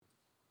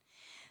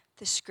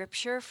The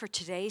scripture for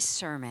today's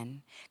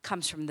sermon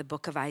comes from the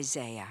book of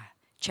Isaiah,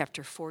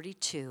 chapter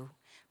 42,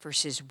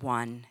 verses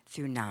 1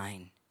 through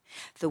 9.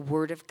 The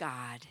word of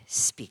God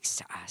speaks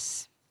to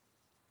us.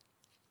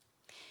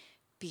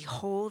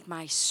 Behold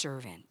my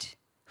servant,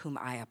 whom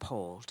I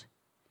uphold,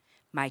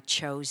 my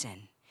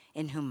chosen,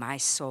 in whom my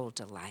soul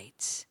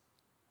delights.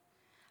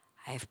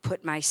 I have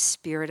put my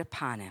spirit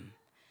upon him.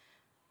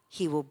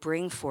 He will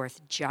bring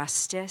forth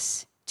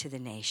justice to the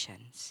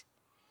nations.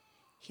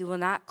 He will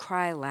not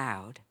cry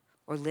aloud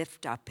or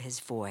lift up his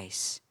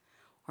voice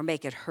or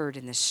make it heard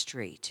in the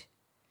street.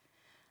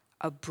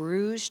 A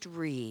bruised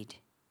reed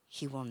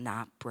he will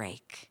not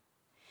break,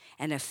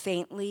 and a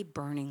faintly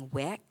burning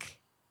wick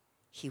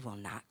he will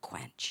not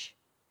quench.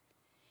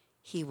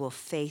 He will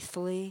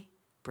faithfully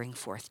bring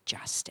forth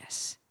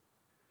justice.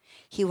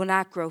 He will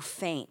not grow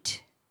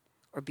faint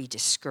or be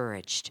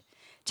discouraged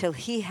till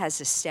he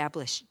has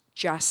established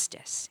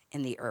justice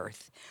in the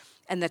earth,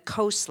 and the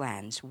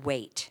coastlands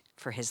wait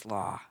for his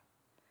law.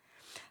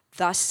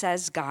 Thus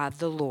says God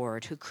the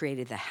Lord, who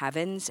created the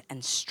heavens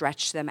and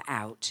stretched them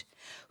out,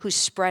 who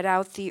spread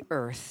out the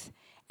earth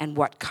and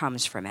what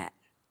comes from it,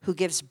 who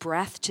gives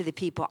breath to the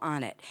people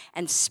on it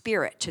and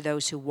spirit to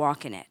those who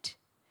walk in it.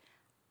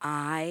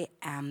 I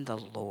am the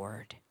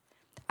Lord.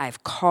 I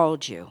have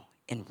called you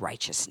in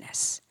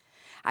righteousness.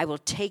 I will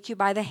take you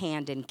by the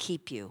hand and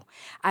keep you.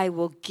 I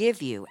will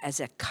give you as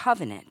a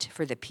covenant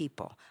for the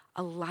people,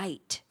 a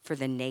light for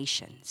the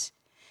nations,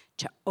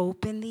 to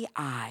open the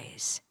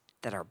eyes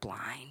that are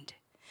blind,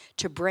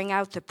 to bring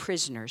out the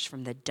prisoners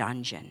from the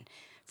dungeon,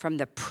 from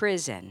the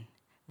prison,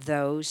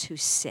 those who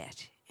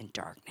sit in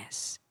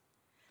darkness.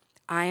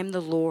 I am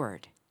the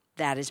Lord,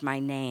 that is my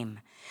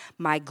name.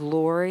 My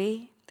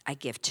glory I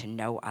give to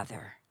no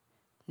other,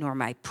 nor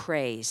my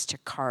praise to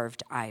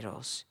carved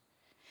idols.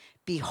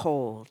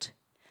 Behold,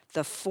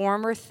 the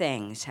former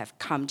things have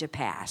come to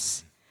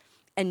pass,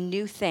 and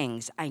new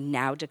things I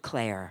now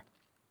declare.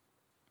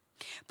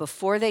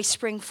 Before they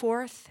spring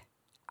forth,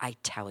 I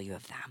tell you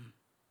of them.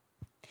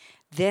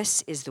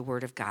 This is the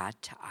word of God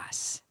to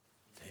us.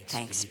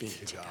 Thanks be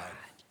to God.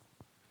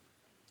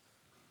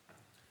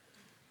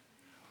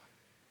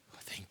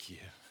 Thank you.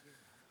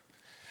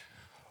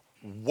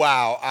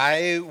 Wow,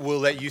 I will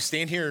let you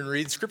stand here and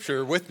read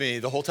scripture with me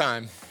the whole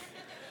time.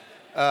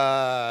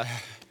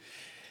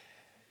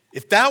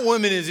 If that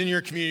woman is in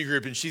your community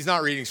group and she's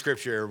not reading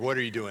scripture, what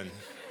are you doing?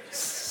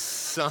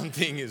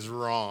 Something is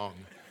wrong.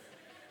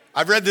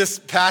 I've read this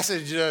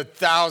passage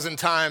 1,000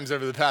 times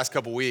over the past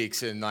couple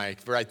weeks, and like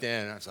right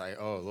then I was like,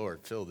 oh Lord,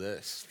 fill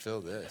this.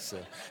 So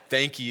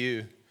thank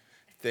you.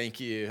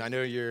 I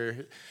know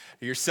your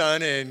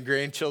son and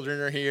grandchildren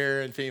are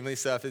here and family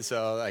stuff, and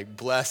so like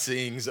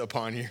blessings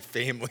upon your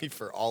family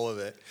for all of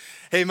it.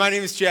 Hey, my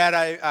name is Chad.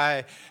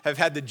 I have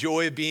had the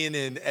joy of being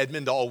in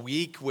Edmond all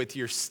week with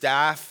your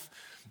staff,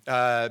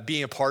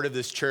 being a part of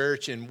this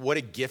church, and what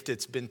a gift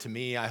it's been to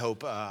me. I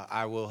hope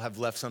I will have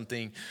left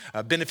something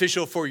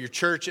beneficial for your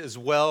church as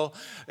well.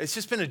 It's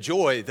just been a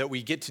joy that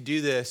we get to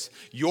do this.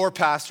 Your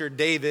pastor,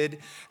 David,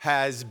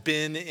 has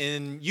been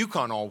in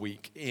Yukon all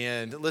week.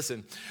 And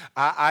listen,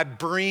 I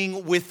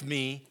bring with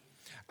me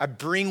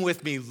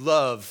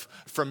love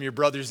from your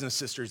brothers and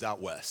sisters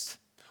out west.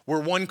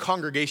 We're one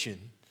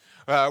congregation.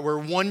 We're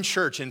one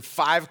church in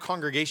 5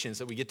 congregations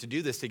that we get to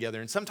do this together.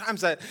 And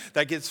sometimes that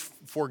gets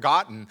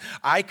forgotten.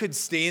 I could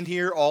stand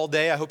here all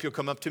day. I hope you'll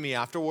come up to me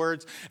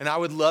afterwards. And I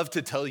would love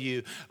to tell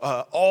you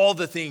all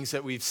the things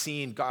that we've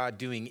seen God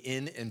doing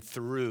in and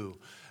through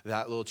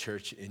that little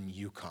church in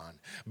Yukon.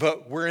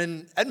 But we're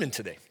in Edmond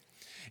today.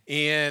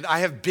 And I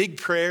have big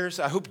prayers,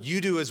 I hope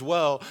you do as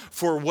well,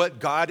 for what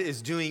God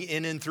is doing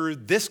in and through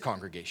this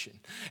congregation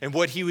and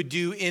what he would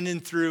do in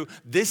and through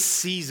this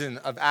season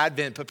of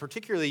Advent, but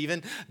particularly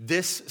even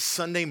this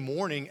Sunday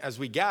morning as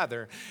we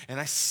gather. And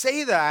I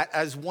say that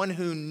as one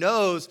who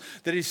knows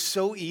that it's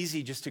so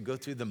easy just to go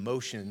through the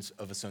motions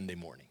of a Sunday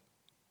morning.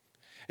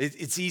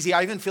 It's easy.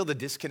 I even feel the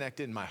disconnect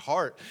in my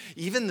heart.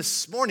 Even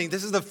this morning,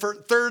 this is the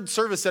third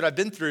service that I've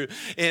been through,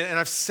 and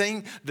I've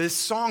sang this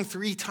song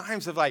 3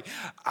 times of like,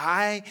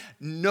 I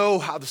know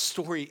how the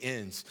story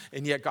ends,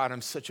 and yet, God,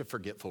 I'm such a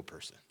forgetful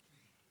person.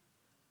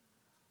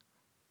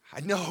 I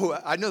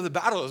know the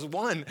battle is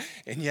won,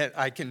 and yet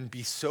I can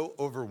be so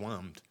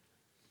overwhelmed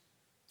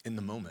in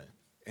the moment.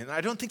 And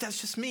I don't think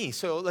that's just me.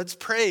 So let's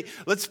pray.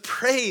 Let's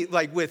pray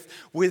like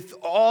with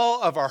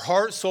all of our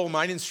heart, soul,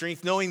 mind, and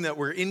strength, knowing that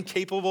we're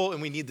incapable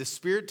and we need the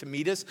Spirit to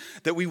meet us,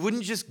 that we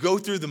wouldn't just go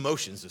through the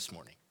motions this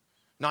morning.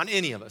 Not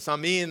any of us, not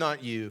me and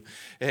not you.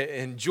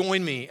 And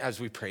join me as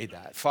we pray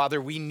that.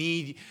 Father, we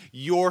need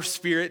your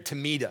Spirit to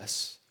meet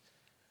us.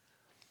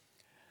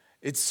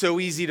 It's so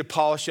easy to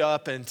polish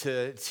up and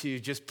to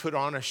just put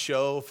on a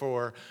show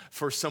for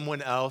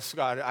someone else.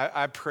 God,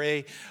 I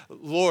pray,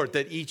 Lord,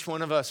 that each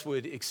one of us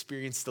would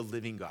experience the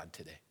living God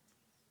today.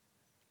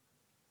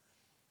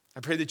 I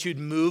pray that you'd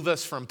move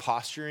us from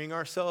posturing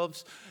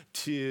ourselves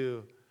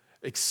to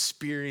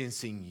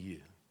experiencing you.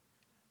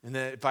 And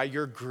that by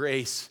your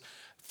grace,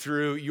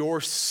 through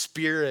your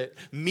Spirit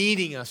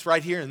meeting us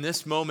right here in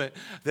this moment,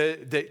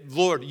 that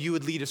Lord, you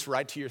would lead us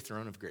right to your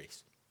throne of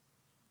grace.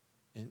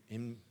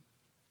 And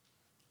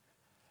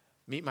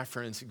meet my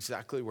friends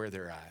exactly where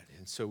they're at.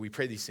 And so we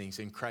pray these things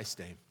in Christ's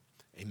name.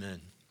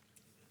 Amen.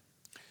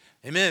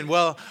 Amen.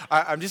 Well,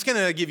 I'm just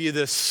going to give you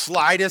the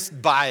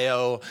slightest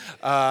bio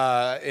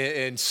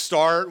and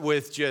start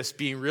with just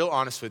being real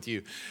honest with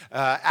you.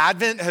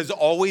 Advent has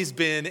always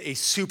been a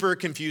super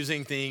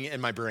confusing thing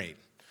in my brain.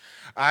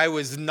 I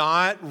was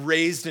not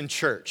raised in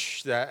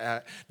church.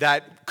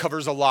 That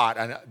covers a lot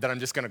that I'm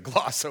just going to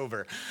gloss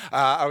over.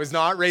 I was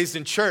not raised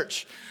in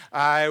church.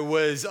 I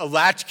was a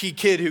latchkey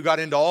kid who got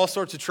into all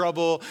sorts of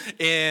trouble,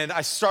 and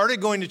I started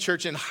going to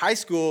church in high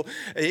school,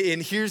 and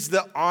here's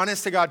the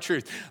honest to God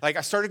truth. Like,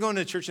 I started going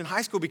to church in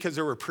high school because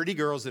there were pretty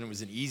girls, and it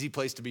was an easy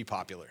place to be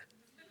popular.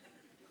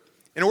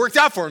 And it worked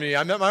out for me.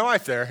 I met my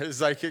wife there. It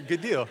was like a good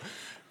deal.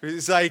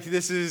 It's like,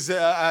 this is,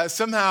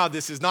 somehow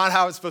this is not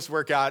how it's supposed to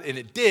work out, and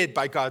it did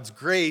by God's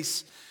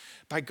grace.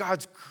 By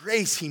God's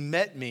grace, he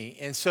met me.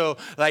 And so,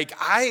 like,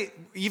 I,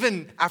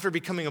 even after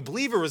becoming a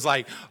believer, was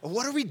like,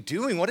 what are we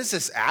doing? What is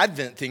this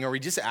Advent thing? Are we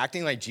just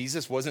acting like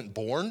Jesus wasn't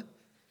born?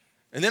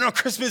 And then on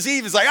Christmas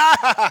Eve, it's like,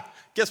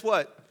 guess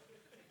what?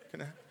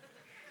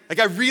 Like,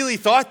 I really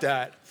thought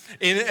that.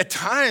 And at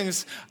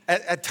times,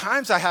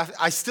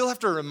 I still have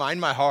to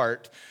remind my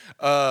heart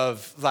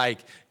of, like,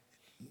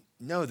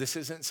 no, this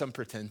isn't some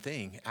pretend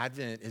thing.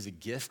 Advent is a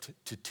gift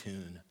to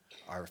tune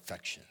our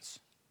affections,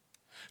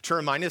 to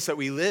remind us that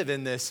we live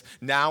in this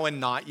now and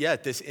not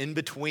yet, this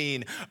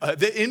in-between,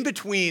 the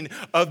in-between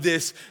of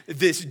this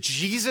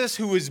Jesus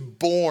who was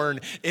born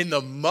in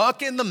the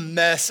muck and the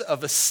mess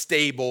of a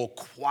stable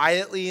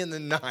quietly in the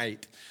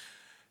night,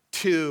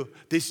 to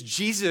this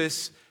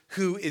Jesus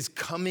who is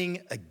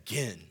coming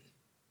again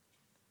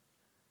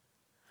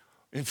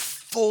in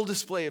full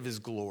display of his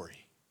glory.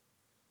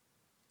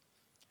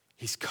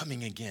 He's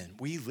coming again.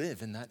 We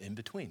live in that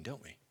in-between,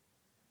 don't we?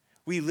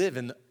 We live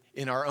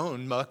in our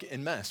own muck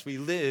and mess. We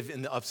live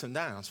in the ups and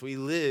downs. We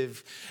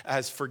live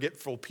as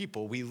forgetful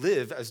people. We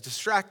live as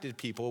distracted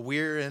people.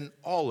 We're in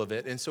all of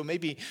it. And so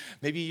maybe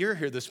you're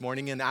here this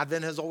morning and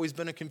Advent has always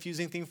been a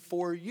confusing thing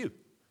for you.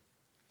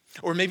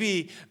 Or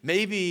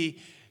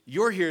maybe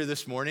you're here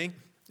this morning,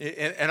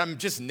 and I'm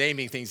just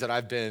naming things that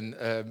I've been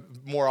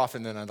more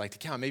often than I'd like to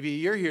count. Maybe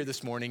you're here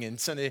this morning and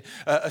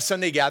a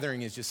Sunday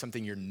gathering is just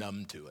something you're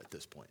numb to at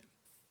this point.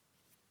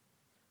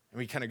 And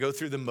we kind of go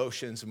through the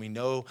motions and we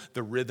know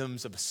the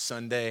rhythms of a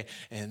Sunday,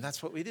 and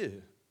that's what we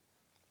do.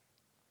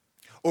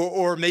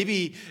 Or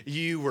maybe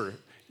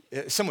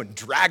someone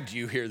dragged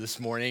you here this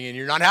morning and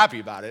you're not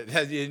happy about it,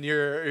 and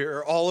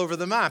you're all over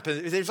the map.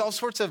 There's all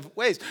sorts of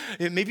ways.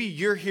 And maybe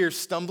you're here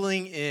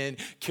stumbling in,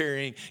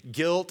 carrying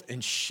guilt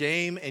and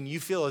shame, and you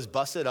feel as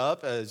busted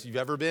up as you've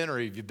ever been or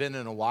you've been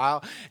in a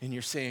while, and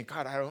you're saying,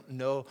 God, I don't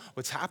know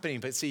what's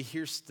happening. But see,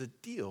 here's the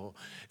deal,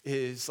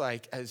 is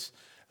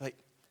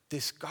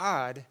this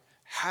God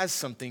has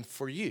something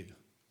for you.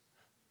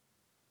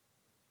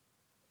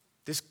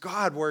 This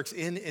God works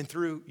in and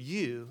through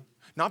you,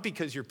 not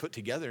because you're put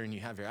together and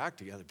you have your act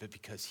together, but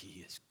because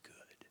he is good.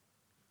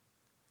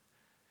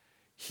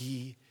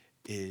 He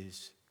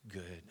is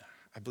good.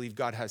 I believe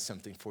God has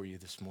something for you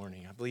this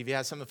morning. I believe he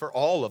has something for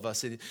all of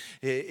us.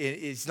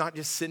 It's not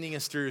just sending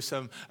us through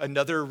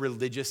another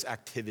religious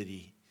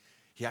activity.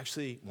 He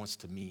actually wants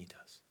to meet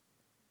us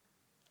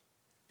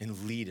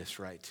and lead us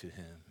right to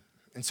him.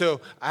 And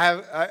so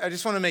I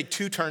just want to make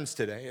two turns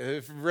today.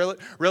 A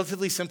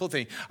relatively simple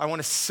thing. I want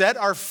to set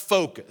our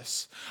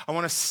focus. I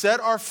want to set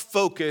our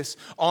focus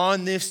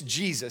on this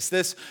Jesus,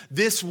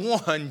 this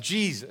one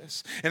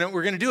Jesus. And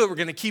we're going to do it. We're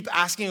going to keep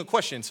asking a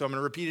question. So I'm going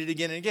to repeat it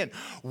again and again.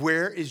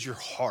 Where is your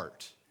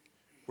heart?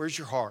 Where's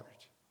your heart?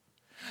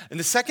 And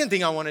the second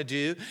thing I want to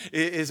do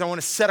is I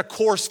want to set a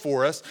course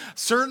for us,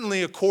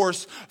 certainly a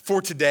course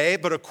for today,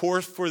 but a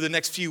course for the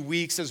next few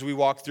weeks as we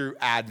walk through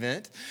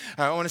Advent.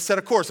 I want to set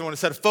a course. I want to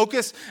set a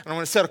focus, and I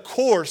want to set a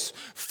course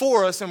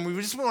for us, and we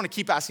just want to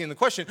keep asking the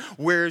question,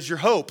 where is your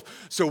hope?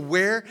 So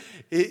where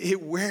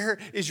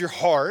is your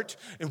heart,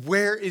 and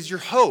where is your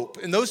hope?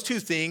 And those two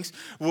things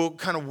will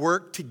kind of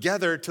work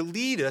together to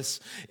lead us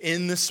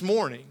in this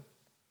morning.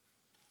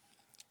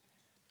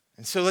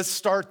 And so let's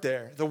start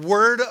there. The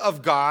Word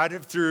of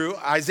God through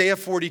Isaiah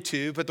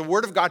 42, but the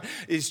Word of God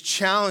is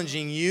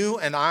challenging you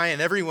and I and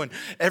everyone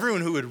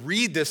who would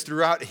read this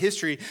throughout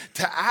history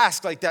to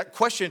ask like that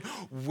question,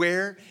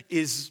 where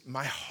is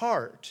my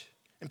heart?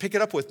 And pick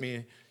it up with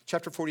me,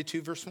 chapter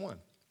 42, verse 1.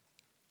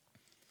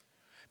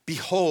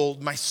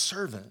 Behold, my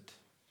servant,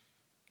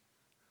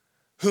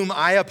 whom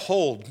I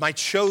uphold, my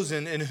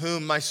chosen, in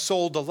whom my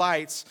soul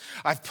delights.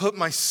 I've put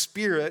my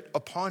spirit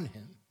upon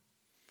him.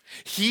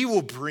 He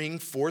will bring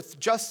forth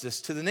justice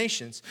to the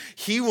nations.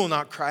 He will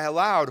not cry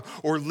aloud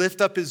or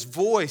lift up his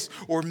voice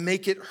or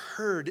make it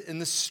heard in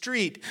the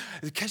street.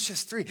 Catch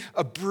this, 3.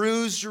 A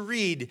bruised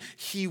reed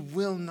he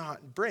will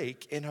not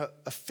break, and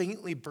a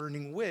faintly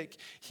burning wick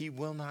he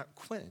will not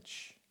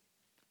quench.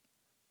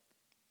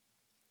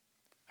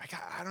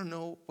 I don't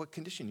know what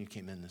condition you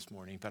came in this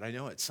morning, but I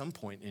know at some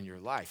point in your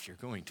life you're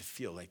going to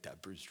feel like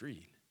that bruised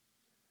reed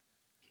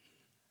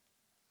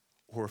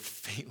or a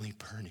faintly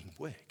burning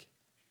wick.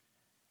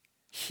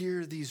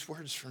 Hear these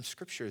words from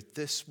Scripture.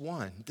 This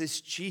one,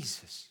 this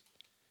Jesus,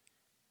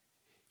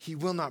 he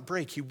will not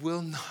break. He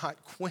will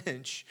not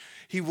quench.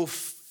 He will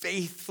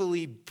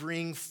faithfully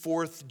bring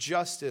forth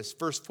justice.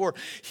 Verse 4,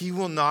 he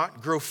will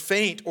not grow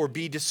faint or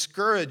be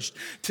discouraged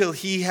till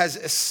he has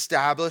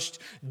established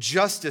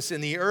justice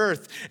in the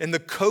earth, and the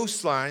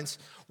coastlines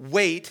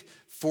wait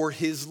for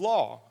his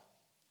law.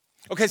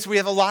 Okay, so we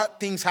have a lot of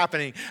things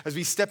happening as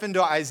we step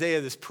into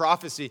Isaiah, this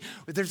prophecy.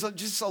 There's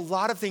just a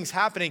lot of things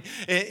happening,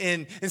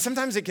 and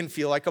sometimes it can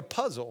feel like a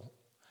puzzle.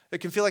 It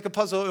can feel like a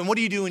puzzle. And what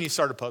do you do when you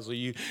start a puzzle?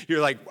 You're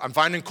like, I'm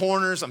finding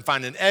corners, I'm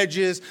finding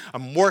edges,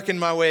 I'm working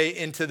my way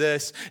into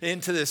this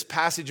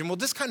passage. And we'll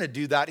just kind of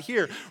do that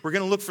here. We're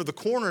going to look for the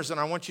corners, and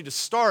I want you to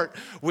start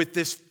with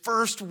this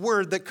first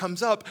word that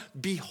comes up,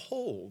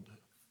 behold.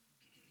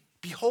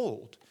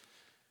 Behold.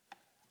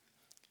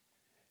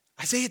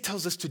 Isaiah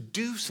tells us to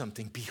do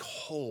something,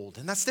 behold.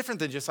 And that's different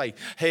than just like,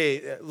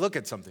 hey, look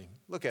at something,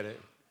 look at it.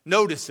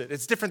 Notice it.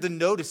 It's different than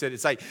notice it.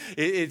 It's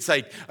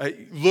like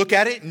look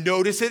at it,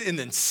 notice it, and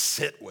then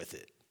sit with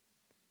it.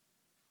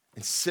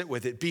 And sit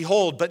with it.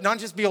 Behold, but not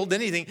just behold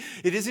anything.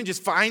 It isn't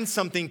just find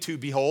something to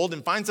behold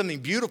and find something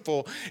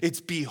beautiful.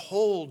 It's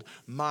behold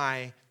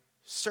my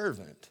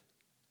servant.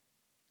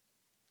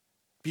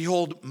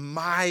 Behold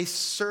my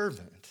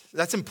servant.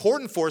 That's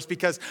important for us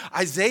because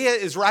Isaiah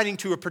is writing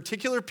to a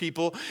particular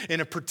people in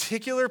a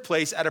particular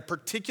place at a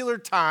particular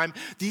time.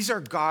 These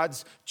are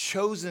God's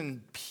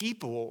chosen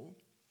people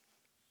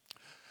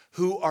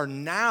who are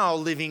now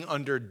living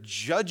under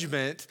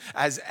judgment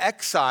as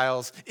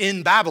exiles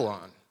in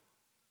Babylon.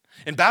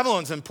 And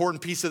Babylon's an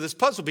important piece of this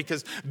puzzle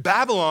because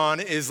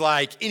Babylon is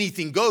like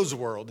anything goes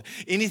world.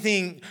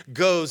 Anything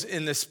goes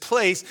in this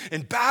place.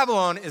 And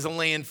Babylon is a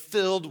land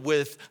filled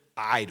with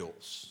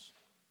idols.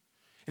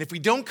 And if we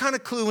don't kind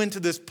of clue into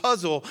this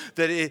puzzle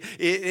that it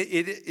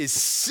is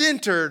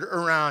centered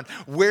around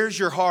where's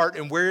your heart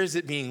and where is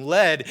it being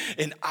led,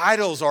 and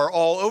idols are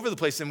all over the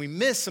place, then we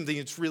miss something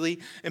that's really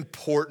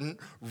important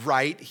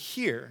right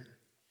here.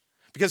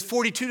 Because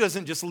 42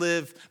 doesn't just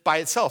live by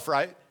itself,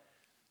 right?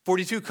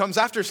 42 comes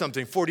after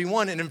something,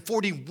 41. And in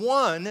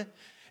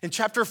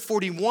chapter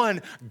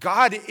 41,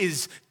 God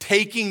is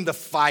taking the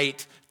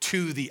fight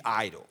to the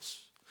idols.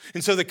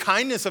 And so the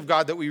kindness of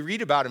God that we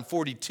read about in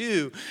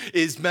 42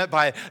 is met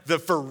by the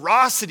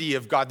ferocity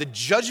of God, the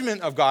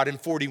judgment of God in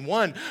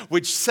 41,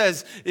 which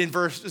says in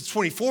verse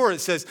 24, it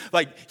says,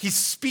 like, he's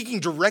speaking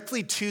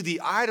directly to the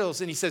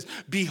idols, and he says,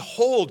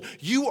 behold,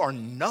 you are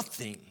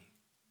nothing.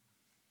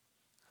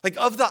 Like,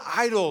 of the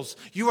idols,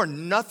 you are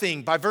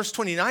nothing. By verse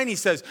 29, he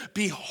says,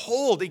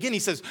 behold. Again, he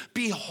says,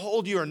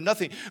 behold, you are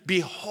nothing.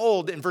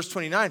 Behold, in verse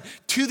 29,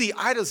 to the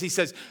idols, he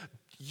says,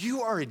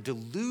 you are a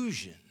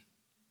delusion.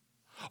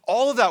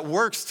 All of that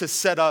works to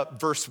set up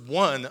verse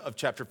 1 of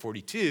chapter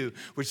 42,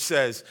 which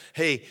says,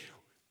 hey,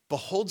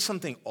 behold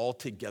something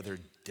altogether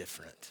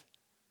different.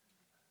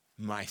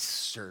 My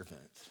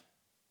servant.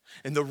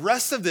 And the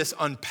rest of this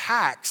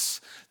unpacks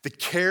the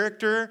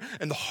character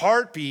and the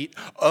heartbeat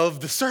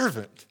of the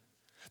servant.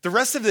 The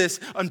rest of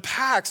this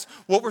unpacks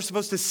what we're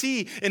supposed to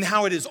see and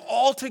how it is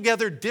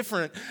altogether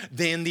different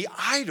than the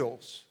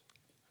idols.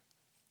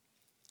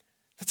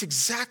 That's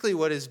exactly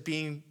what is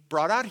being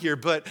brought out here.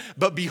 But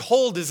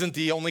behold isn't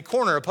the only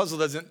corner. A puzzle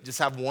doesn't just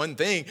have one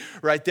thing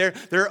right there.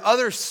 There are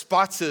other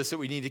spots to this that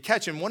we need to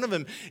catch. And one of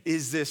them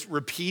is this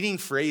repeating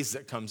phrase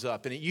that comes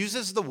up. And it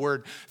uses the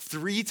word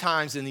 3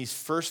 times in these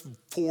first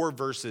 4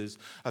 verses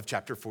of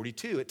chapter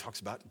 42. It talks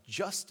about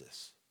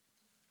justice.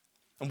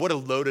 And what a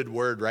loaded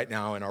word right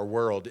now in our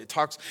world.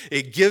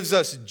 It gives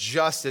us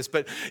justice,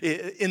 but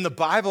in the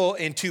Bible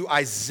and to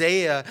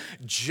Isaiah,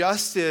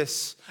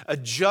 justice, a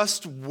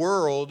just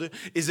world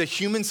is a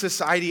human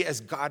society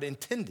as God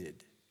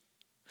intended,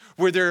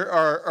 where there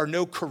are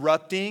no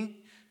corrupting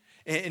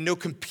and no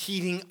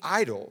competing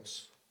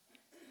idols.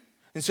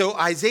 And so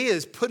Isaiah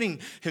is putting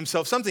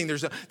himself something.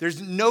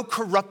 There's no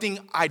corrupting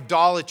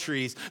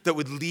idolatries that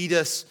would lead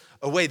us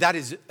away. That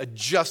is a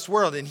just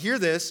world. And hear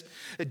this,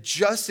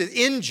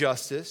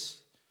 injustice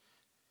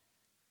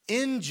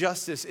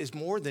is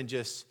more than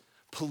just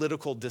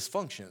political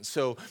dysfunction.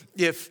 So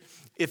if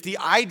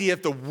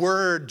the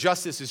word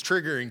justice is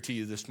triggering to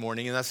you this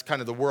morning, and that's kind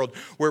of the world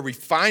where we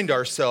find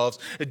ourselves,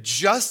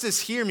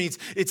 justice here means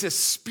it's a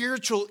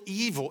spiritual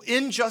evil.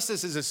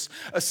 Injustice is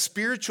a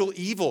spiritual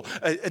evil,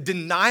 a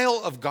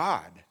denial of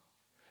God.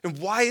 And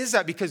why is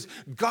that? Because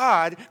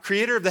God,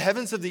 creator of the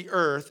heavens of the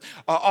earth,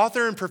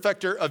 author and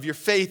perfecter of your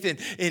faith, and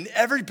in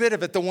every bit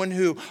of it, the one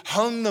who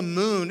hung the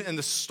moon and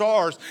the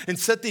stars and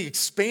set the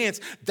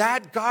expanse,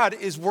 that God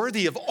is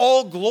worthy of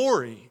all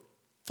glory.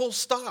 Full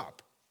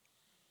stop.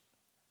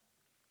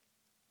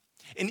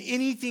 And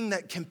anything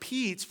that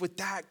competes with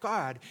that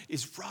God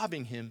is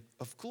robbing him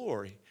of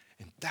glory.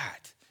 And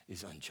that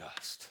is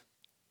unjust.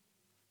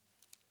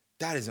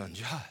 That is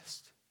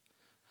unjust.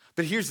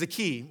 But here's the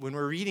key. When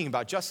we're reading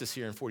about justice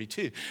here in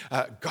 42,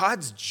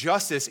 God's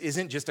justice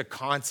isn't just a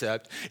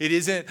concept. It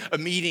isn't a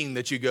meeting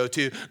that you go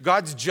to.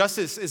 God's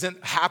justice isn't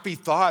happy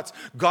thoughts.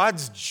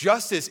 God's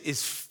justice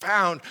is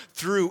found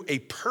through a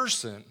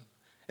person.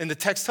 And the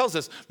text tells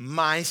us,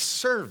 my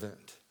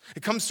servant.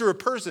 It comes through a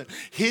person,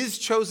 his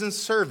chosen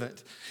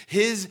servant,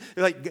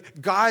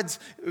 God's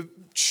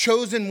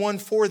chosen one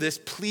for this,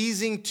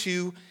 pleasing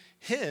to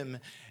him.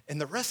 And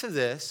the rest of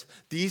this,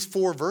 these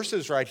 4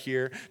 verses right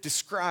here,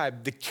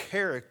 describe the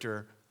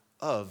character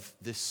of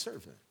this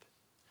servant.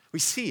 We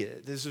see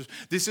it. This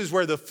is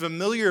where the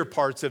familiar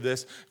parts of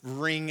this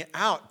ring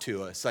out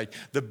to us, like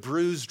the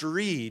bruised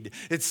reed.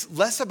 It's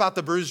less about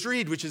the bruised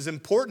reed, which is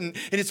important,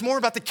 and it's more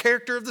about the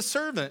character of the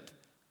servant.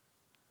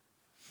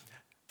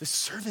 The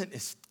servant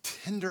is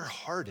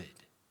tender-hearted.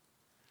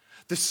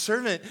 The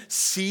servant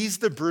sees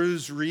the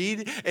bruised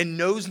reed and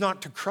knows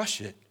not to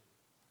crush it.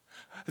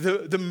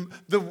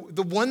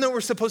 The one that we're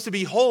supposed to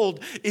behold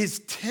is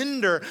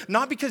tender,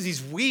 not because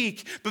he's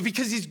weak, but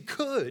because he's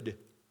good.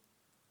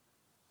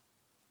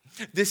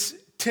 This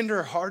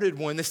tender-hearted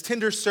one, this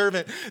tender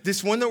servant,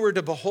 this one that we're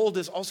to behold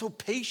is also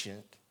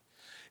patient.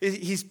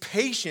 He's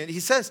patient. He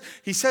says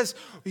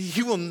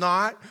he will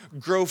not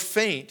grow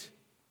faint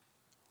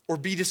or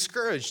be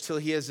discouraged till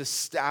he has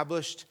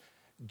established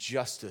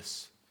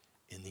justice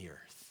in the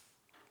earth.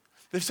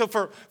 So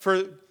for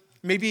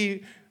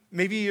maybe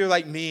you're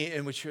like me,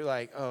 in which you're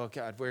like, oh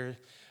God,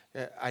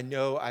 I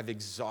know I've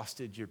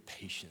exhausted your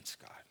patience,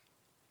 God.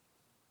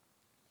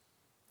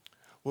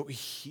 What we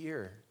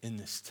hear in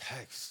this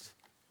text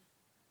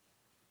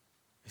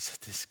is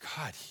that this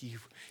God,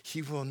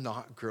 he will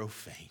not grow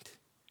faint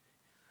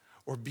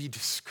or be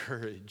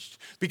discouraged.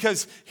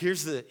 Because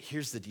here's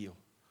the deal.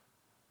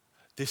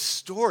 This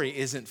story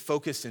isn't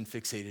focused and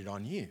fixated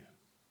on you.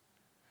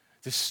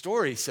 This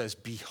story says,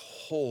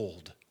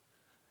 behold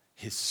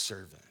his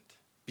servant.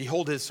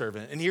 Behold his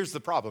servant. And here's the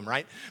problem,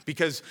 right?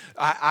 Because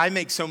I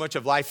make so much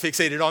of life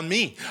fixated on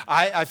me.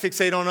 I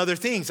fixate on other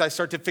things. I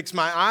start to fix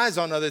my eyes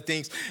on other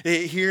things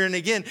here and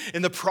again.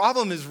 And the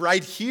problem is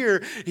right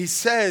here. He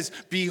says,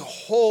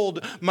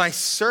 behold my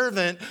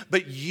servant,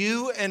 but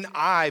you and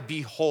I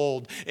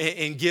behold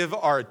and give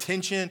our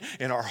attention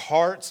and our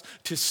hearts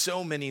to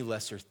so many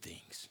lesser things.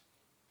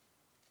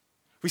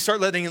 We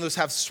start letting those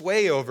have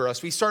sway over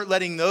us. We start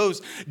letting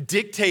those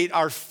dictate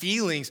our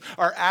feelings,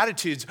 our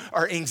attitudes,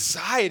 our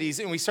anxieties,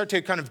 and we start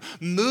to kind of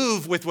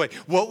move with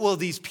what will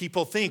these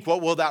people think?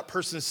 What will that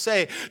person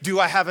say? Do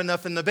I have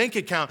enough in the bank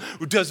account?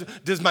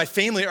 Does my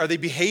family, are they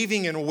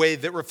behaving in a way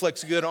that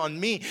reflects good on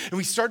me? And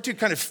we start to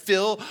kind of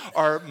fill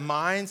our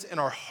minds and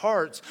our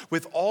hearts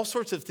with all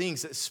sorts of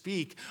things that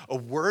speak a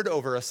word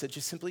over us that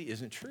just simply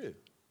isn't true.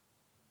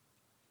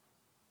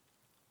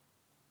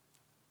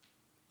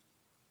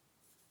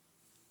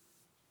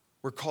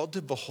 We're called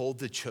to behold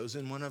the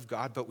chosen one of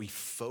God, but we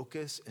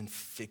focus and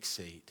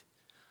fixate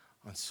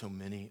on so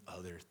many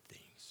other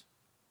things.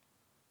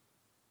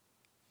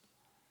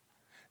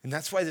 And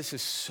that's why this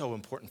is so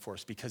important for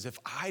us, because if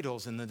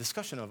idols and the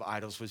discussion of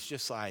idols was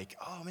just like,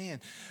 oh man,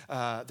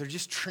 they're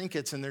just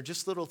trinkets and they're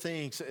just little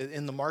things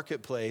in the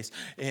marketplace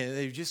and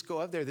they just go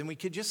up there, then we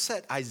could just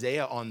set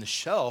Isaiah on the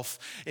shelf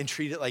and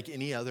treat it like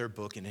any other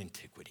book in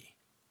antiquity.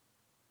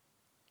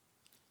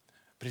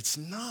 But it's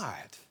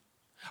not.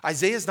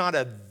 Isaiah's not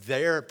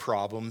their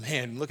problem.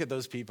 Man, look at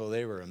those people.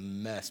 They were a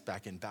mess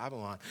back in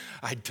Babylon.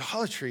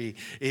 Idolatry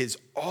is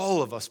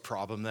all of us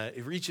problem that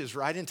it reaches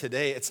right in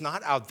today. It's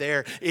not out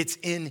there. It's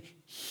in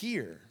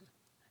here.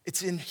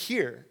 It's in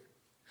here.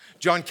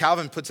 John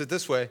Calvin puts it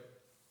this way.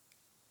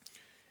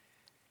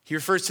 He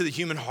refers to the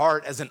human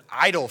heart as an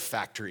idol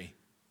factory.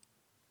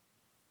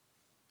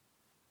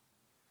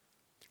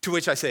 To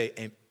which I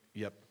say,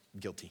 yep,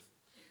 guilty.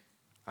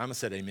 I almost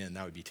said amen.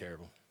 That would be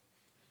terrible.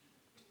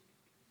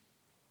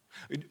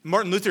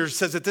 Martin Luther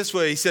says it this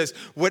way. He says,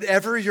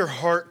 whatever your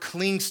heart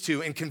clings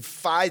to and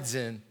confides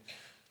in,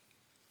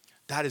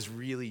 that is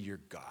really your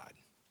God.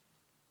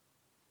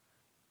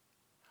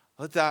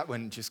 Let that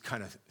one just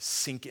kind of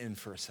sink in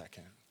for a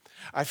second.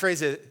 I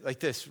phrase it like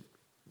this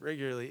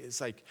regularly.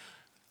 It's like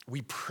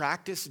we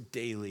practice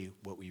daily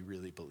what we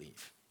really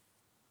believe.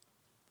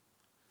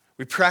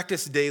 We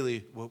practice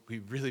daily what we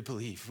really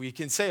believe. We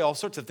can say all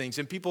sorts of things,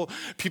 and people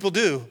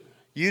do.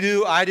 You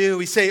do, I do.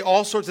 We say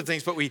all sorts of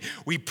things, but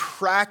we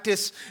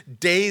practice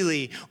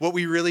daily what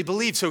we really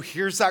believe. So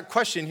here's that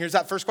question. Here's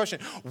that first question.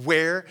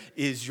 Where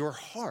is your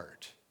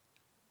heart?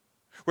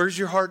 Where's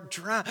your heart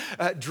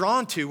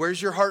drawn to?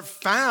 Where's your heart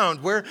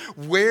found?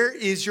 Where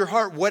is your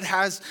heart? What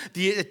has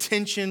the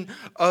attention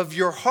of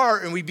your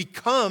heart? And we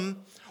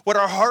become what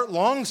our heart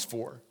longs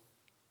for.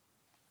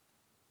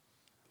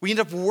 We end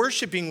up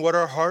worshiping what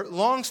our heart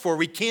longs for.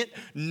 We can't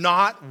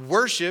not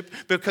worship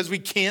because we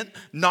can't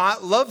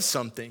not love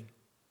something.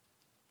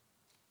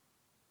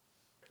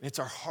 And it's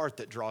our heart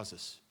that draws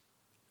us.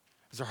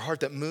 It's our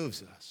heart that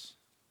moves us.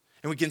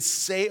 And we can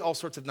say all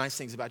sorts of nice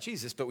things about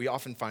Jesus, but we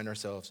often find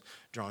ourselves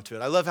drawn to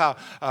it. I love how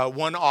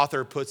one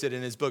author puts it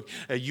in his book,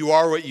 You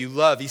Are What You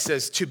Love. He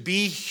says, to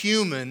be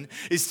human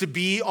is to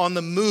be on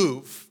the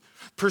move,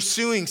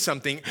 pursuing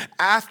something,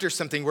 after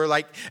something. We're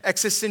like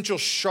existential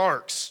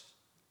sharks.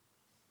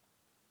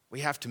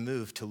 We have to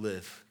move to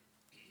live.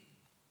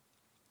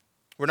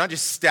 We're not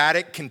just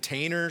static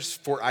containers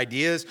for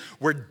ideas.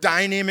 We're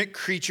dynamic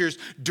creatures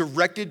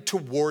directed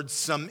towards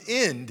some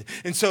end.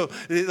 And so,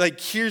 like,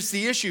 here's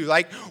the issue.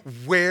 Like,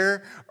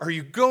 where are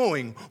you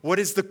going? What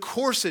is the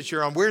course that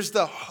you're on? Where's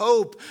the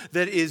hope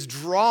that is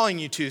drawing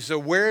you to? So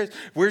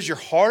where's your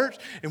heart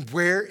and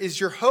where is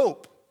your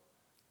hope?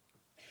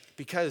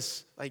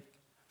 Because, like,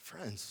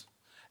 friends,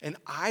 an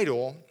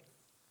idol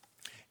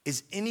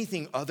is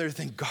anything other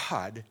than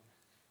God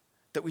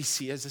that we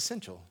see as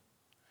essential.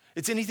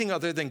 It's anything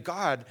other than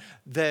God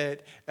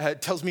that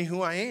tells me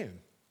who I am.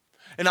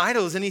 An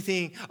idol is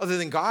anything other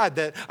than God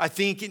that I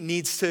think it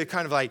needs to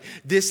kind of like,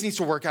 this needs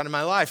to work out in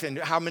my life.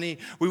 And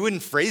we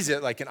wouldn't phrase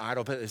it like an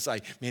idol, but it's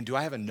like, man, do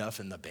I have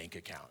enough in the bank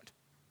account?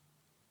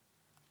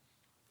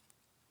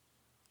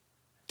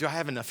 Do I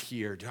have enough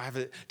here? Do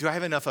I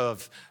have enough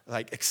of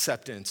like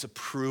acceptance,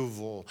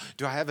 approval?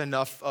 Do I have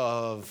enough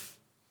of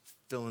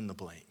fill in the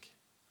blank?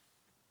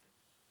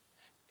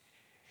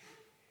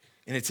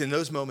 And it's in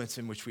those moments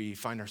in which we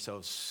find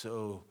ourselves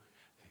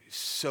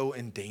so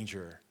in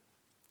danger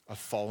of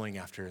falling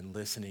after and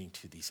listening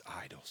to these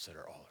idols that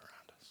are all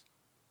around us.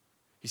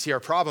 You see,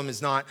 our problem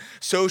is not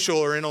social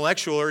or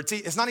intellectual, or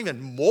it's not even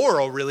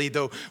moral, really,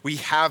 though we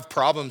have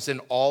problems in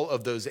all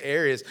of those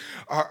areas.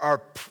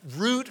 Our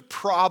root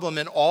problem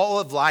in all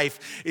of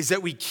life is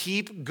that we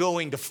keep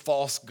going to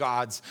false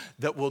gods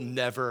that will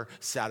never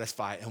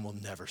satisfy and will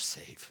never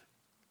save.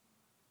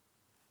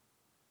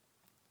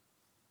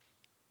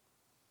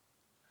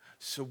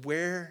 So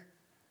where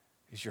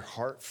is your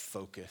heart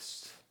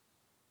focused?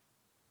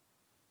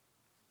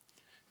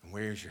 And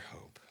where is your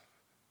hope?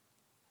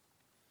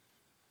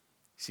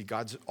 See,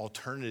 God's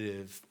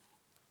alternative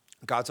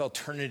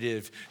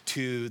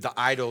to the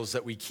idols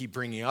that we keep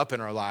bringing up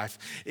in our life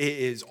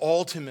is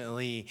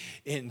ultimately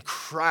in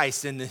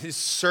Christ and his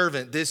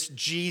servant, this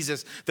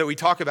Jesus that we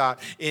talk about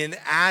in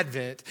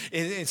Advent.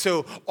 And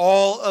so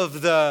all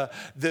of the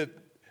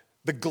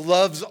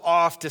gloves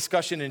off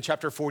discussion in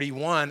chapter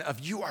 41 of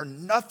you are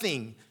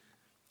nothing.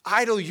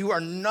 Idol, you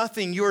are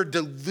nothing. Your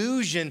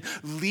delusion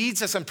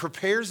leads us and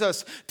prepares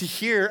us to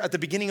hear at the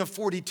beginning of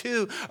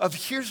 42 of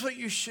here's what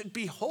you should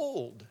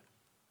behold.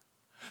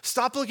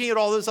 Stop looking at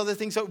all those other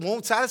things that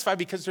won't satisfy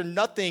because they're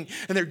nothing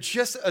and they're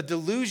just a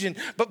delusion.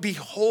 But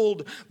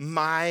behold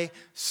my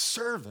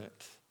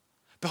servant.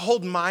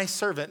 Behold my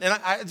servant. And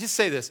I just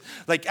say this,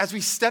 like as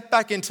we step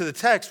back into the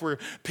text, we're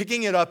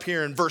picking it up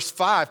here in verse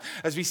 5.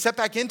 As we step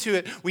back into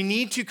it, we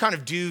need to kind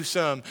of do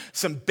some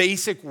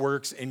basic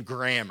works in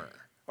grammar,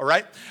 all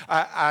right?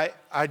 I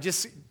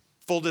just,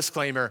 full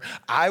disclaimer,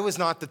 I was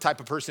not the type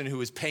of person who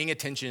was paying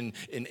attention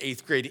in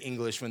 8th grade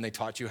English when they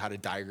taught you how to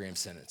diagram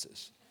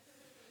sentences.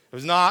 It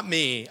was not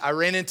me. I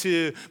ran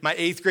into my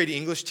 8th grade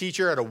English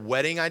teacher at a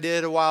wedding I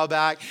did a while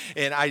back,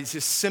 and I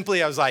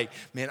was like,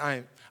 man,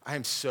 I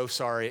am so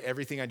sorry.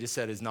 Everything I just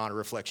said is not a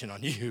reflection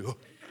on you.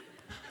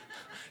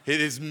 It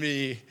is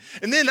me.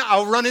 And then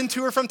I'll run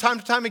into her from time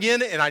to time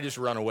again, and I just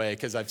run away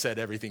because I've said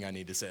everything I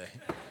need to say.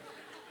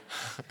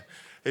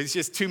 It's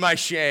just to my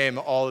shame,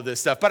 all of this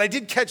stuff. But I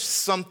did catch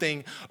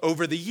something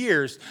over the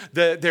years.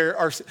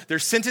 There's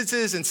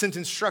sentences and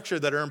sentence structure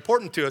that are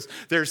important to us.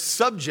 There's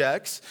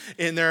subjects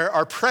and there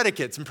are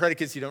predicates. And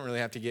predicates, you don't really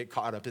have to get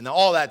caught up in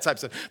all that type of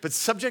stuff. But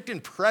subject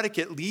and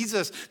predicate leads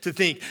us to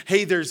think,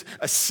 hey, there's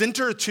a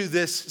center to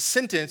this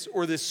sentence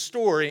or this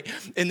story,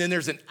 and then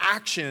there's an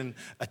action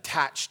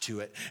attached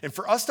to it. And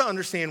for us to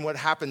understand what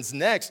happens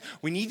next,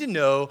 we need to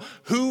know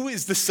who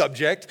is the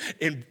subject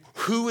and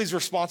who is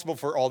responsible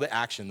for all the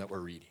action that we're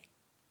reading.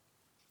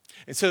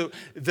 And so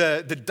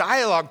the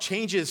dialogue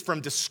changes from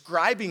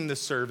describing the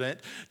servant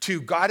to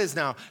God is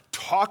now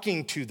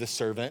talking to the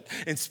servant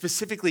and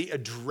specifically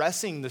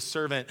addressing the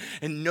servant.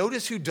 And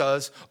notice who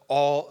does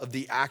all of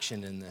the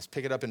action in this.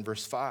 Pick it up in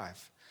verse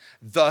 5.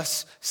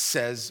 Thus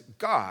says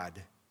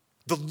God,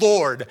 the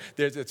Lord.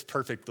 There's its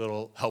perfect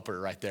little helper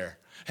right there.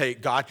 Hey,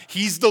 God,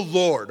 he's the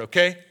Lord,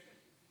 okay?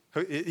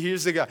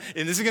 Here's the guy.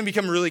 And this is going to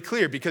become really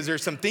clear because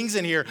there's some things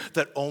in here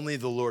that only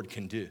the Lord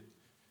can do.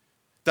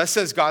 Thus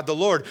says God the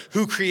Lord,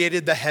 who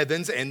created the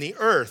heavens and the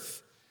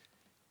earth,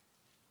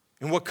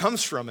 and what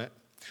comes from it,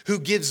 who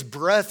gives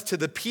breath to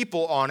the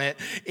people on it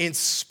and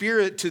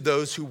spirit to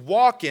those who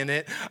walk in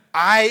it.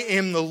 I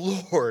am the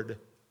Lord.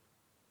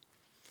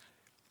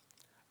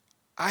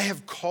 I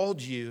have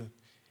called you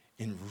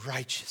in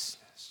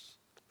righteousness.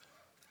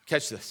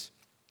 Catch this.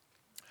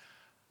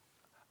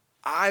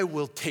 I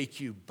will take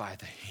you by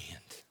the hand.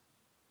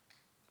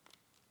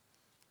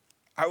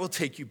 I will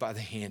take you by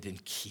the hand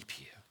and keep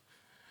you.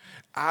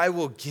 I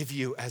will give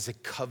you as a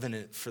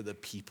covenant for the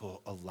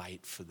people, a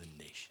light for the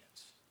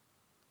nations.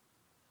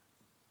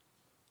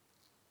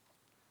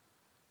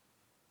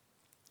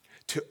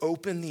 To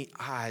open the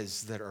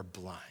eyes that are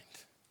blind.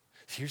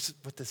 Here's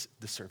what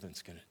the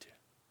servant's going to do.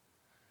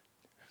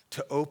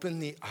 To open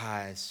the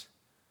eyes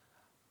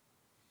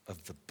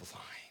of the blind.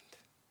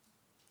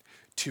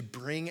 To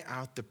bring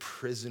out the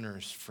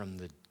prisoners from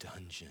the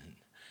dungeon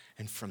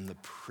and from the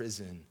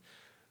prison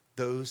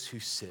those who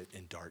sit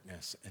in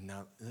darkness. And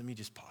now let me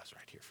just pause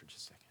right here for just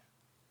a second.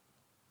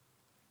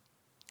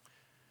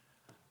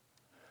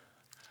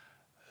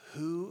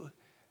 Who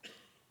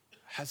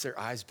has their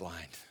eyes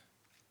blind?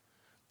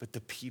 But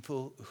the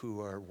people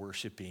who are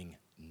worshiping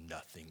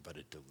nothing but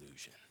a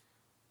delusion.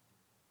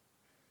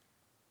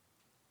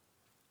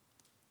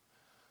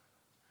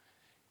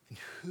 And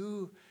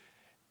who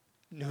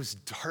knows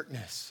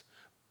darkness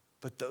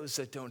but those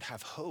that don't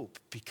have hope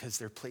because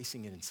they're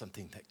placing it in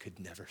something that could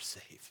never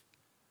save?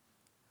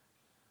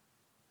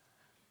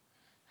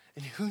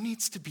 And who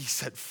needs to be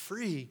set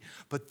free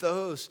but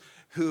those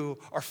who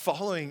are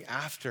following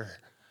after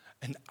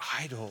an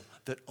idol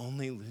that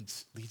only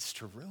leads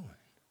to ruin?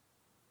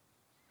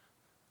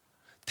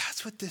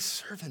 That's what this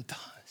servant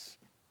does.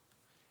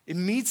 It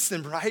meets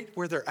them right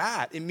where they're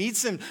at. It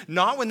meets them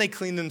not when they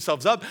clean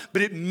themselves up,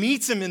 but it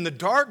meets them in the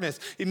darkness.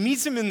 It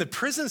meets them in the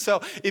prison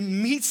cell. It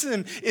meets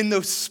them in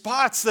those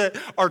spots that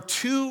are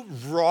too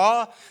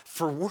raw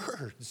for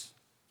words.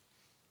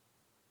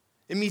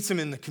 It meets them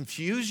in the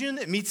confusion.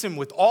 It meets them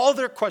with all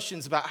their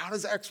questions about how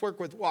does X work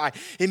with Y.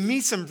 It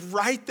meets them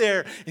right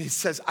there, and it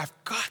says, I've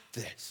got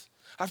this.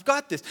 I've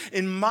got this.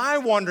 And my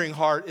wandering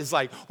heart is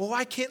like, well,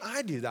 why can't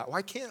I do that?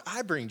 Why can't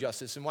I bring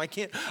justice? And why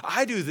can't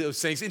I do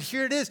those things? And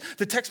here it is.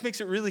 The text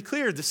makes it really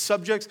clear, the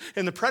subjects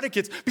and the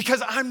predicates,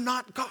 because I'm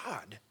not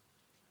God.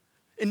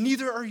 And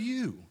neither are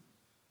you.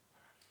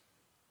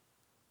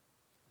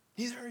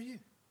 Neither are you.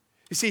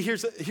 You see,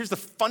 here's the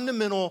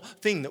fundamental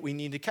thing that we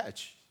need to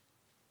catch.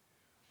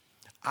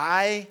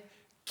 I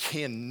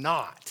do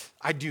not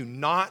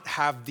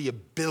have the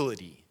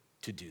ability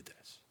to do this.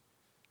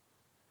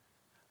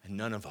 And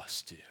none of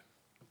us do.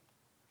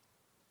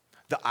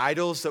 The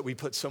idols that we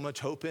put so much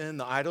hope in,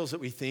 the idols that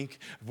we think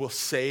will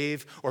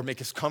save or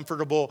make us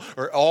comfortable,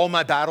 or all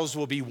my battles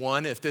will be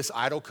won if this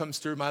idol comes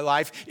through my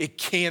life, it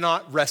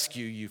cannot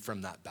rescue you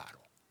from that battle.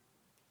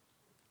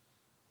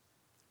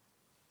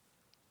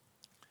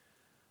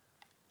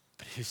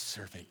 But his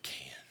servant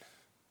can.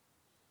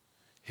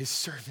 His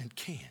servant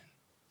can.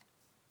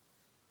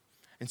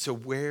 And so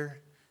where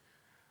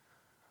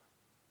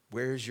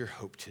is your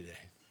hope today?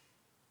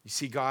 You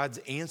see, God's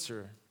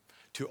answer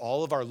to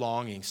all of our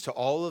longings, to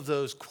all of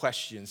those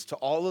questions, to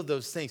all of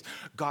those things,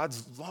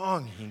 God's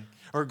longing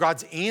or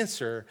God's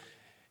answer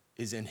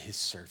is in his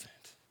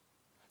servant,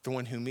 the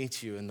one who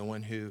meets you and the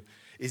one who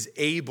is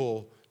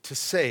able to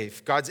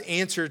save. God's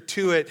answer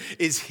to it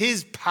is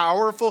his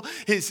powerful,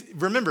 his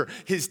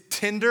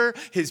tender,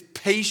 his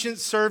patient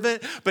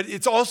servant, but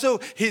it's also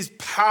his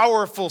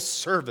powerful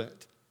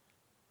servant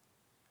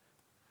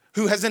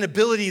who has an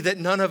ability that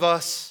none of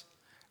us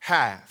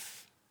have.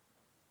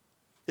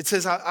 It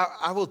says,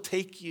 I will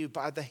take you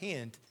by the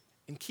hand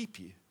and keep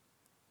you.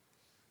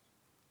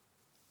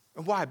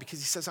 And why? Because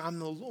he says, I'm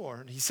the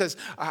Lord. He says,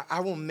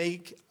 I will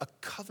make a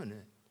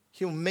covenant.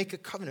 He'll make a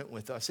covenant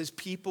with us. His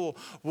people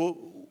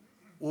will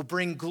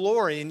bring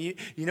glory. And you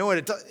know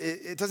what?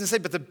 It doesn't say,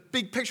 but the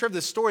big picture of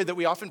the story that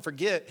we often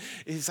forget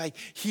is like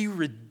he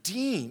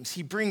redeems.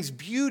 He brings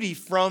beauty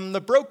from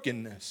the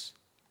brokenness.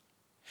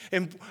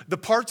 And the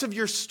parts of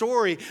your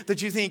story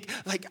that you think,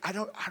 like, I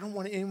don't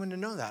want anyone to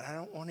know that. I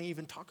don't want to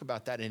even talk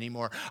about that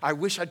anymore. I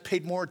wish I'd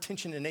paid more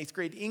attention in 8th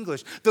grade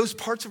English. Those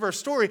parts of our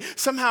story,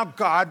 somehow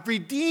God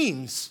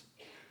redeems.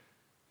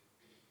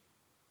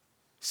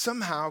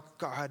 Somehow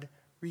God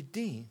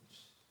redeems.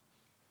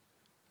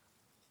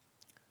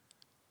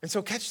 And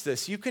so catch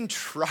this. You can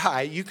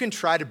try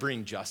to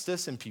bring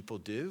justice, and people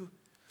do.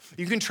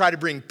 You can try to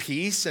bring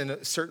peace, and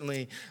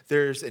certainly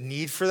there's a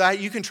need for that.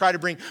 You can try to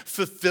bring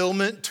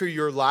fulfillment to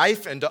your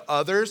life and to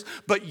others,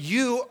 but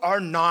you are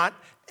not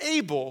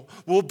able.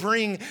 We'll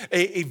bring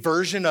a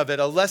version of it,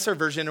 a lesser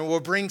version, and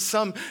we'll bring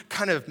some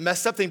kind of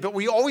messed up thing, but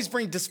we always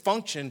bring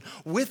dysfunction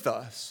with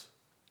us.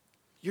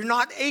 You're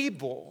not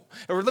able.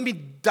 Or let me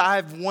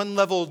dive one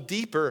level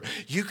deeper.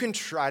 You can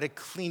try to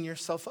clean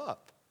yourself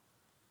up.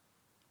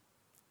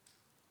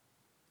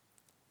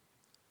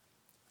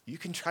 You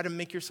can try to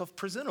make yourself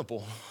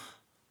presentable.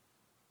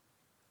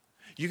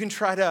 You can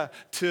try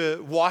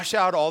to wash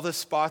out all the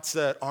spots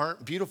that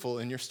aren't beautiful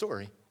in your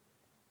story.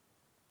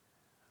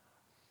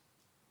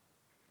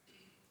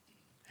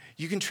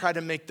 You can try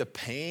to make the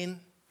pain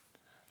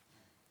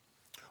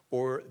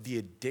or the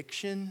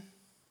addiction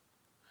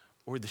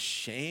or the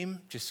shame,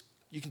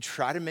 you can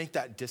try to make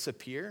that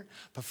disappear.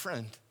 But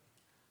friend,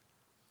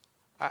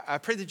 I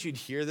pray that you'd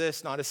hear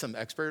this, not as some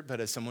expert, but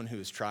as someone who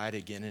has tried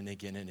again and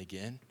again and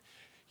again.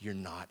 You're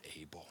not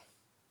able.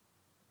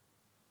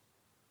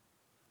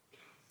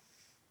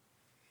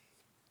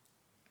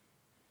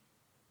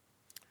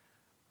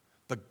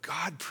 But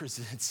God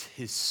presents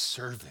his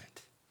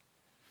servant.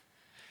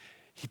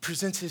 He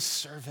presents his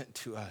servant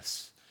to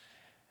us.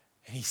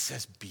 And he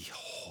says,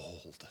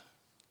 behold.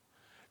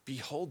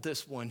 Behold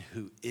this one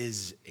who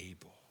is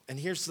able. And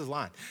here's the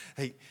line.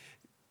 Hey,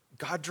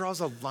 God draws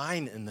a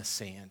line in the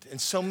sand.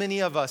 And so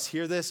many of us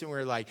hear this and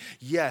we're like,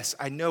 yes,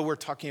 I know we're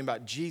talking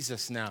about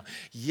Jesus now.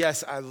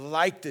 Yes, I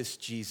like this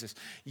Jesus.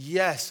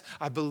 Yes,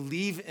 I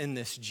believe in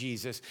this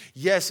Jesus.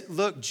 Yes,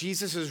 look,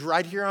 Jesus is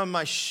right here on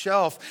my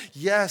shelf.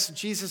 Yes,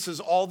 Jesus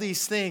is all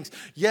these things.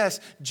 Yes,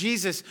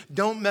 Jesus,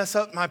 don't mess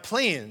up my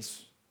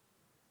plans.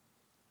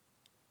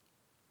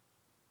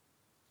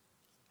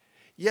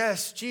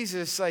 Yes,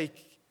 Jesus, like,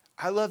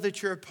 I love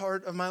that you're a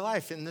part of my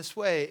life in this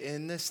way,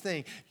 in this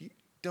thing.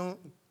 Don't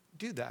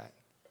do that.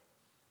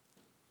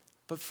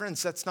 But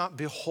friends, that's not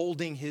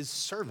beholding his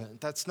servant.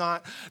 That's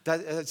not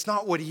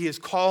what he is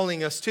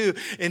calling us to.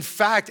 In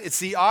fact, it's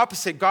the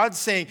opposite. God's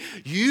saying,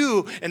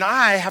 you and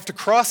I have to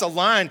cross a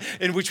line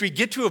in which we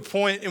get to a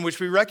point in which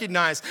we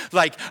recognize,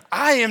 like,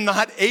 I am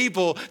not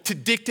able to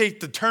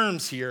dictate the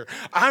terms here.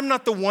 I'm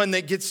not the one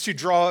that gets to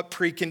draw up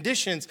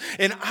preconditions.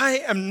 And I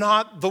am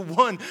not the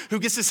one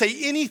who gets to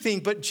say anything,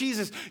 but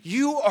Jesus,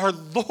 you are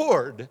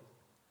Lord.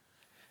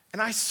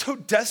 And I so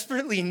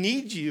desperately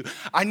need you.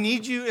 I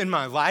need you in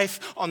my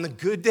life on the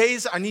good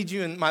days. I need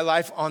you in my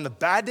life on the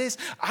bad days.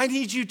 I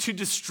need you to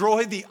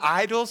destroy the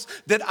idols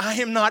that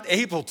I am not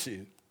able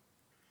to.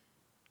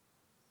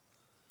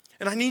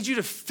 And I need you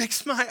to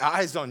fix my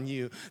eyes on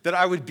you, that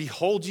I would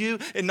behold you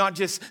and not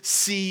just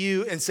see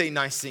you and say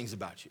nice things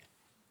about you.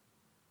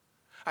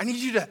 I need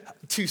you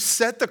to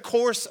set the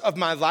course of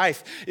my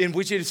life in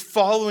which it is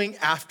following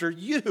after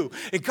you.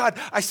 And God,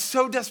 I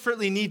so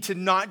desperately need to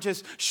not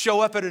just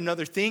show up at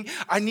another thing.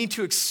 I need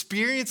to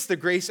experience the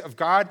grace of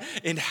God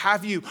and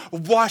have you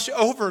wash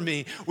over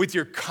me with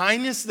your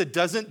kindness that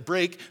doesn't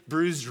break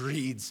bruised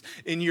reeds,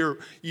 and your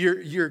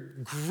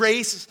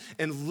grace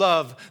and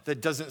love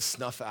that doesn't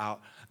snuff out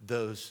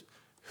those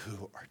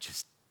who are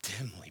just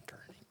dimly burning.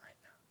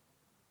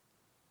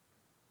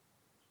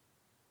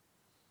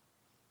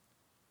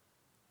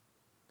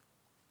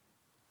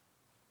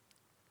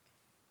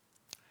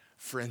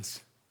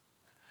 Friends,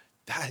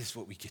 that is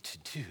what we get to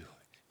do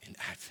in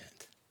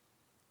Advent.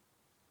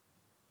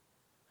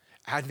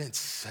 Advent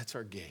sets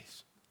our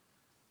gaze.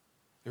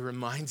 It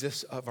reminds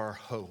us of our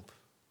hope.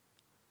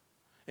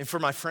 And for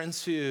my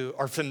friends who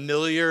are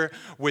familiar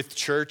with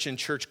church and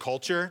church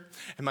culture,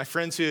 and my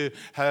friends who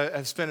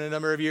have spent a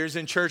number of years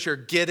in church or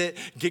get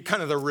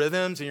kind of the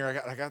rhythms, and you're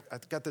like, I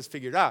got this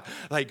figured out.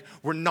 Like,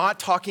 we're not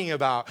talking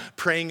about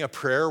praying a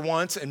prayer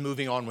once and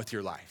moving on with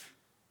your life.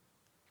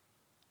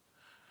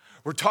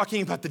 We're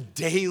talking about the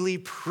daily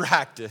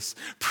practice,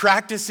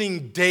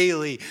 practicing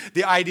daily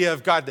the idea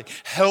of God,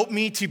 help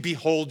me to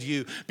behold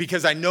you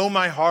because I know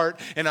my heart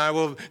and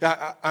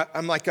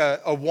I'm like a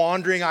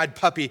wandering-eyed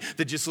puppy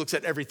that just looks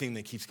at everything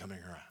that keeps coming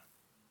around.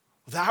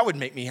 Well, that would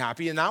make me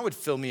happy and that would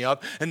fill me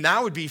up and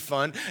that would be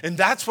fun and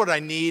that's what I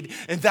need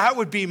and that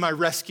would be my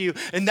rescue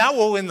and that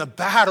will win the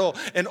battle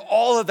and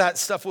all of that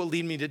stuff will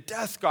lead me to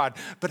death, God.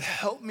 But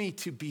help me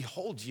to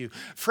behold you.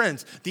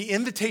 Friends, the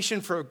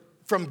invitation from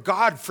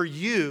God for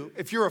you,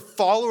 if you're a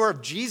follower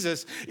of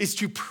Jesus, is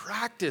to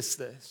practice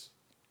this.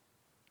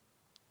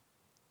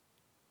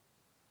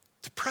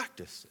 To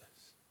practice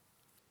this.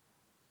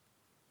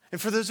 And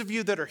for those of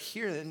you that are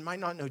here and might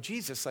not know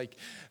Jesus, like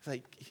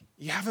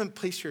you haven't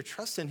placed your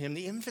trust in him,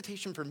 the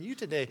invitation from you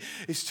today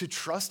is to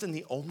trust in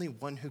the only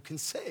one who can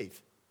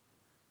save.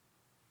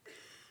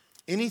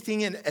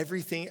 Anything and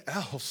everything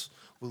else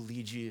will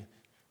lead you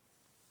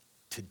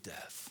to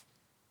death.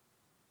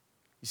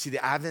 You see,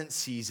 the Advent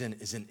season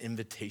is an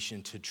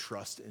invitation to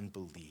trust and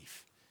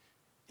believe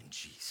in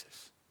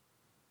Jesus.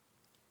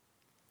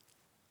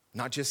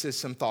 Not just as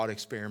some thought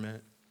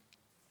experiment,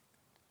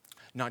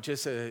 not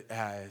just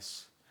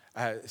as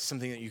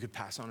something that you could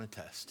pass on a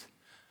test,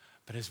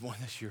 but as one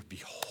that you're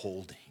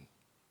beholding.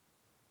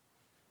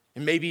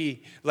 And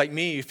maybe, like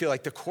me, you feel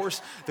like the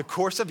course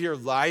of your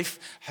life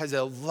has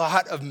a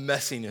lot of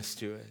messiness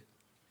to it.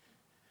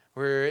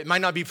 Where it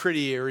might not be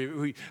pretty,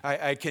 or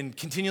I can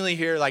continually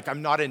hear like,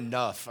 I'm not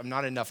enough, I'm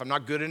not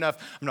good enough,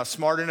 I'm not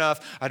smart enough,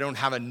 I don't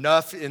have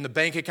enough in the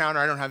bank account,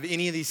 or I don't have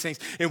any of these things.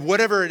 And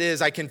whatever it is,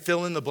 I can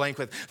fill in the blank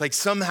with, like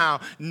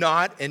somehow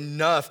not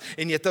enough.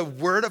 And yet the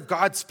word of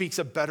God speaks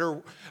a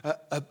better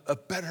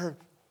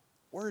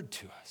word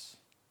to us.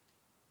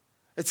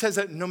 It says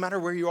that no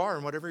matter where you are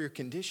and whatever your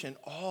condition,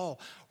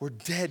 all were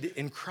dead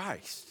in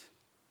Christ.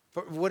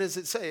 But what does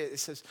it say? It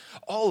says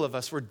all of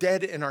us were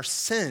dead in our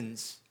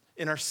sins,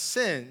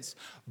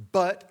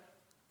 but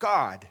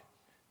God,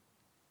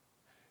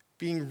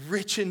 being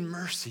rich in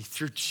mercy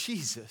through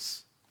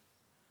Jesus,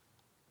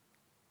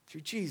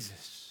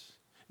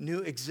 knew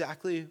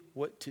exactly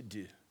what to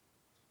do.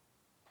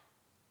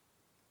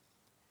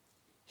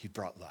 He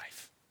brought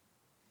life.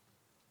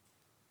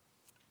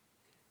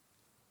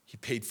 He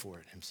paid for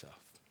it himself.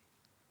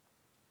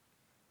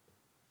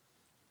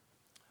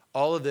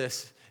 All of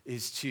this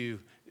is to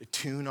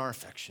tune our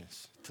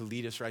affections to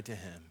lead us right to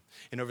him.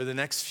 And over the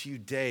next few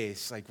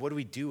days, like, what do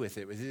we do with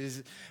it?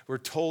 We're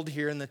told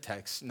here in the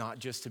text not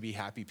just to be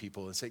happy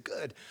people and say,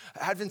 good,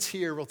 Advent's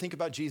here, we'll think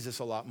about Jesus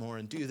a lot more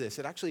and do this.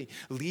 It actually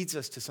leads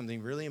us to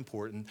something really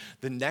important.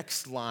 The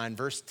next line,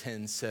 verse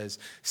 10 says,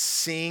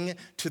 sing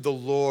to the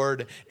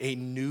Lord a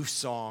new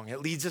song.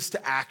 It leads us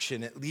to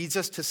action. It leads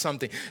us to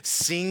something.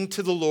 Sing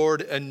to the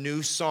Lord a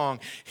new song,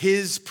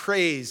 his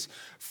praise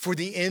for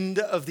the end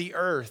of the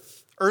earth.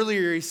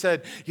 Earlier, he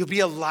said, you'll be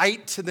a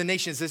light to the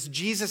nations. This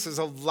Jesus is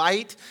a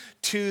light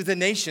to the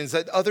nations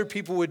that other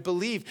people would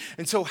believe.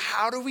 And so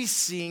how do we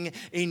sing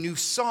a new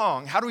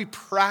song? How do we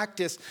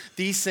practice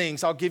these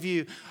things? I'll give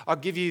you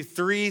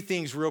 3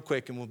 things real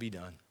quick and we'll be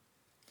done.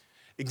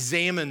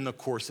 Examine the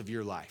course of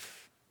your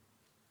life.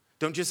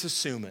 Don't just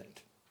assume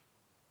it.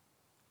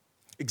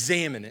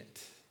 Examine it.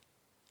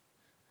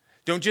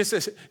 Don't just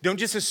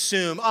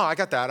assume, oh, I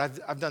got that.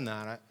 I've done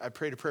that. I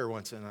prayed a prayer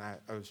once and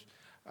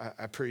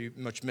I pretty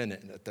much meant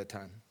it at that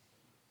time.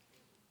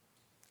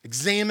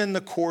 Examine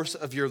the course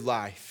of your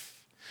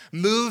life.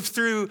 Move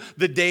through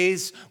the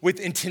days with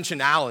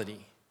intentionality.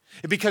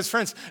 Because,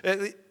 friends,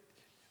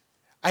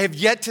 I have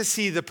yet to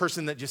see the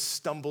person that just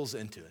stumbles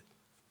into it.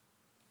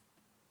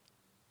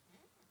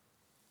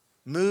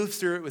 Move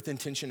through it with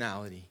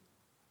intentionality.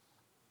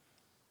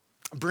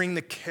 Bring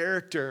the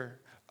character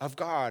of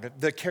God,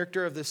 the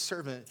character of this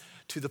servant,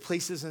 to the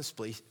places and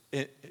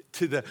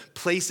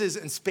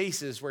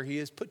spaces where he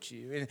has put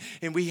you.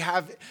 And we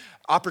have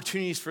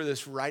opportunities for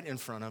this right in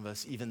front of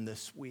us even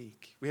this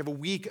week. We have a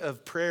week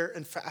of prayer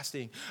and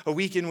fasting, a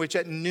week in which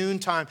at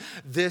noontime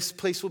this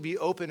place will be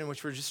open, in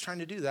which we're just trying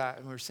to do that.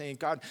 And we're saying,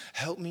 God,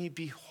 help me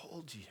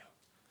behold you.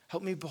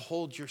 Help me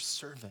behold your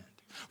servant.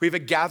 We have a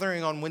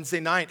gathering on Wednesday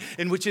night,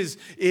 in which is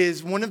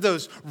one of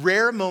those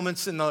rare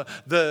moments in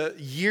the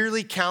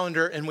yearly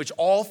calendar in which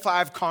all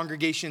 5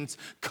 congregations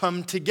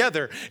come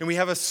together. And we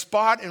have a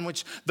spot in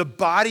which the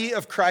body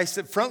of Christ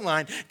at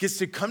Frontline gets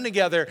to come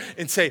together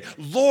and say,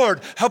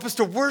 Lord, help us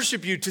to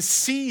worship you, to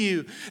see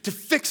you, to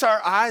fix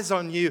our eyes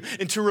on you,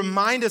 and to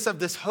remind us of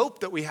this hope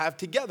that we have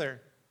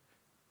together.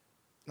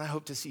 And I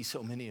hope to see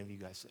so many of you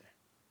guys there.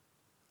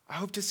 I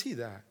hope to see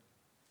that.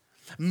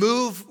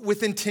 Move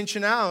with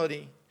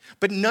intentionality.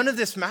 But none of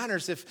this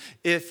matters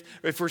if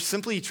we're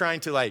simply trying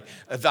to like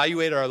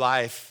evaluate our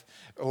life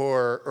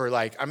or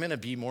like, I'm going to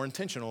be more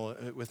intentional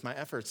with my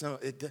efforts. No,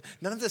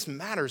 none of this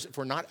matters if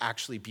we're not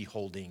actually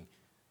beholding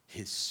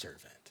his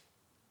servant,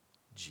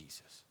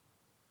 Jesus.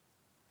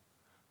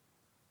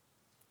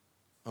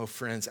 Oh,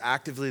 friends,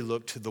 actively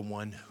look to the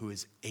one who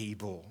is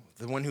able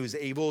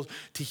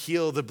to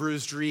heal the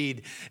bruised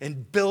reed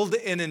and build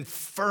an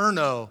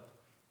inferno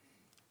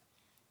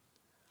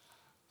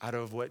out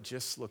of what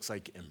just looks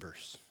like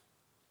embers.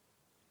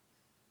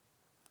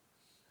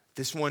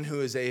 This one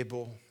who is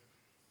able.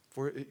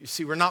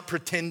 We're not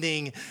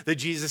pretending that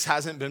Jesus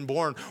hasn't been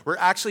born. We're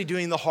actually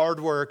doing the hard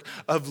work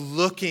of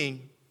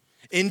looking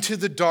into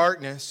the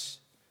darkness.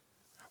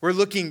 We're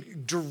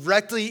looking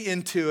directly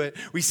into it.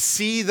 We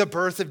see the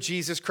birth of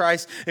Jesus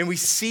Christ, and we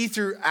see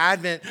through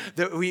Advent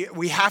that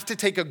we have to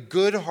take a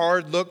good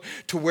hard look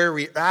to where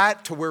we're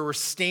at, to where we're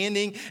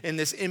standing in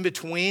this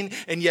in-between.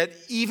 And yet,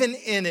 even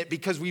in it,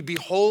 because we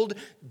behold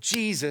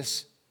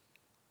Jesus,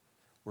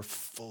 we're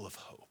full of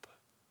hope.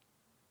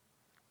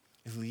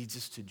 It leads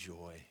us to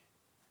joy.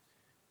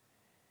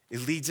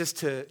 It leads us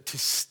to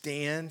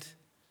stand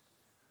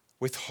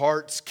with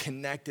hearts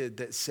connected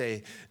that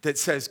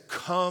says,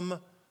 come,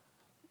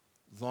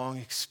 long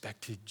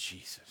expected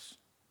Jesus.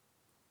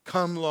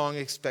 Come, long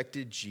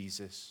expected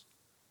Jesus.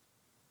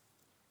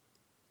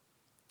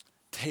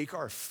 Take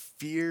our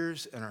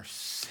fears and our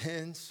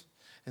sins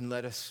and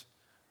let us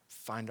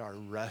find our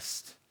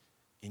rest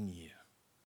in you.